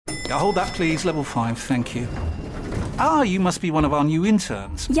Hold that, please. Level 5, thank you. Ah, you must be one of our new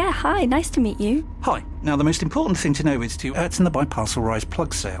interns. Yeah, hi, nice to meet you. Hi. Now, the most important thing to know is to in the biparcel rise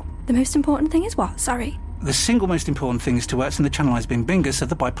plug sale. The most important thing is what? Sorry. The single most important thing is to in the channelized bingus of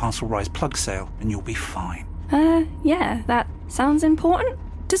the biparcel rise plug sale, and you'll be fine. Yeah, that sounds important.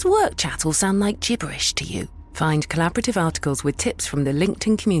 Does work chat all sound like gibberish to you? Find collaborative articles with tips from the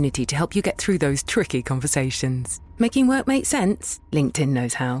LinkedIn community to help you get through those tricky conversations. Making work make sense? LinkedIn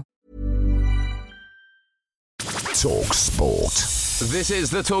knows how. talkSPORT. This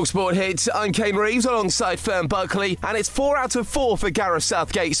is the talkSPORT hit. I'm Kane Reeves alongside Fern Buckley, and it's 4 out of 4 for Gareth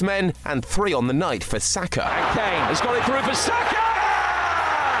Southgate's men and 3 on the night for Saka. And Kane has got it through for Saka!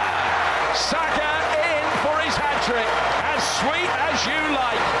 Saka in for his hat-trick. As sweet as you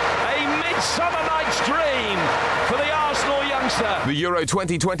like. A midsummer night's dream for the Arsenal youngster. The Euro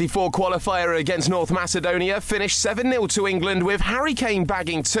 2024 qualifier against North Macedonia finished 7-0 to England, with Harry Kane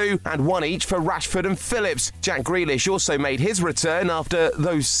bagging 2 and 1 each for Rashford and Phillips. Jack Grealish also made his return after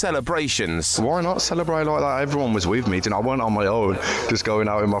those celebrations. Why not celebrate like that? Everyone was with me. I wasn't on my own, just going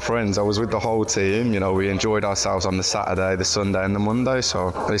out with my friends. I was with the whole team. We enjoyed ourselves on the Saturday, the Sunday and the Monday. So,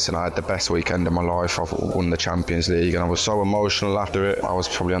 listen, I had the best weekend of my life. I've won the Champions League and I was so emotional after it. I was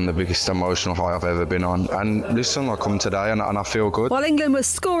probably on the biggest emotional high I've ever been on. And listen, I come today and I feel good. While England was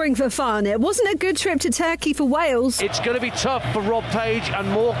scoring for fun, it wasn't a good trip to Turkey for Wales. It's going to be tough for Rob Page, and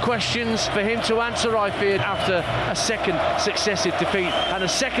more questions for him to answer, I feared, after a second successive defeat and a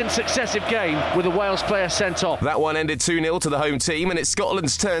second successive game with a Wales player sent off. That one ended 2-0 to the home team, and it's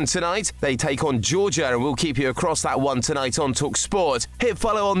Scotland's turn tonight. They take on Georgia, and we'll keep you across that one tonight on talkSPORT. Hit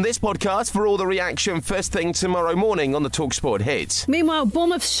follow on this podcast for all the reaction first thing tomorrow morning on the talkSPORT hit. Meanwhile,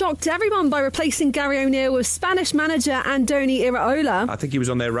 Bournemouth shocked everyone by replacing Gary O'Neill with Spanish manager Andoni Iraola. I think he was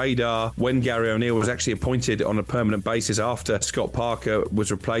on their radar when Gary O'Neill was actually appointed on a permanent basis after Scott Parker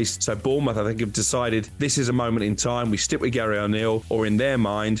was replaced. So Bournemouth, I think, have decided this is a moment in time. We stick with Gary O'Neill, or in their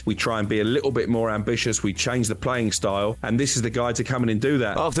mind, we try and be a little bit more ambitious. We change the playing style, and this is the guy to come in and do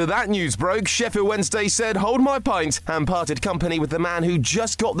that. After that news broke, Sheffield Wednesday said, "Hold my pint," and parted company with the man who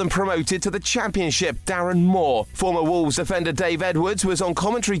just got them promoted to the Championship, Darren Moore. Former Wolves defender Dave Edwards was on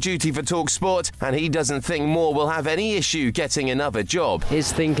commentary duty for talkSPORT, and he doesn't think Moore will have any issue getting another job.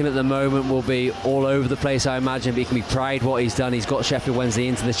 His thinking at the moment will be all over the place, I imagine, but he can be proud what he's done. He's got Sheffield Wednesday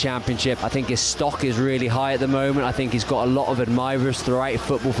into the Championship. I think his stock is really high at the moment. I think he's got a lot of admirers throughout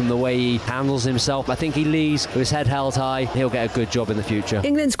football from the way he handles himself. I think he leaves with his head held high. He'll get a good job in the future.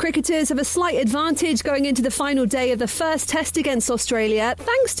 England's cricketers have a slight advantage going into the final day of the first test against Australia,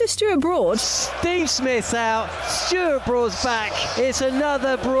 thanks to Stuart Broad. Steve Smith's out, Stuart Broad's back. It's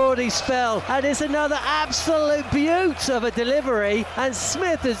another Broady spell, and it's another absolute beaut of a delivery, and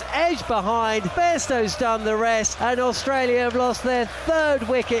Smith has edged behind. Bairstow's done the rest, and Australia have lost their 3rd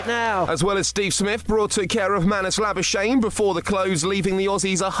wicket now. As well as Steve Smith, Broad took care of Manus Labuschagne before the close, leaving the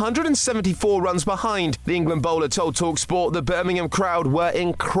Aussies 174 runs behind. The England bowler told talkSPORT the Birmingham crowd were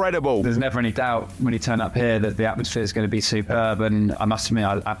incredible. There's never any doubt when you turn up here that the atmosphere is going to be superb, and I must admit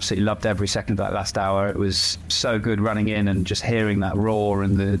I absolutely loved every second of that last hour. It was so good running in and just hearing that roar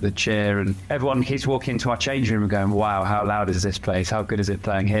and the cheer, and everyone keeps walking into our changing room and going, wow, how loud is this place? How good is it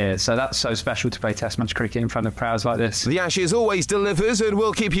playing here? So that's so special to play Test match cricket in front of crowds like this. The Ashes always delivers, and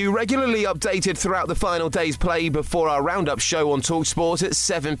we'll keep you regularly updated throughout the final day's play before our roundup show on talkSPORT at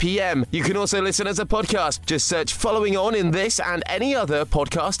 7 p.m. You can also listen as a podcast. Just search Following On in this and any other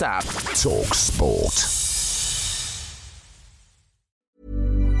podcast app. talkSPORT.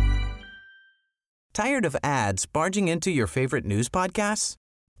 Tired of ads barging into your favorite news podcasts?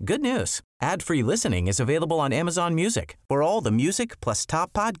 Good news. Ad-free listening is available on Amazon Music for all the music plus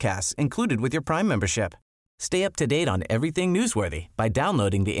top podcasts included with your Prime membership. Stay up to date on everything newsworthy by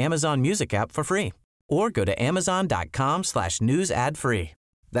downloading the Amazon Music app for free or go to amazon.com/news ad free.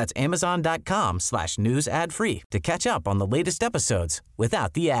 That's amazon.com/news ad free to catch up on the latest episodes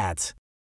without the ads.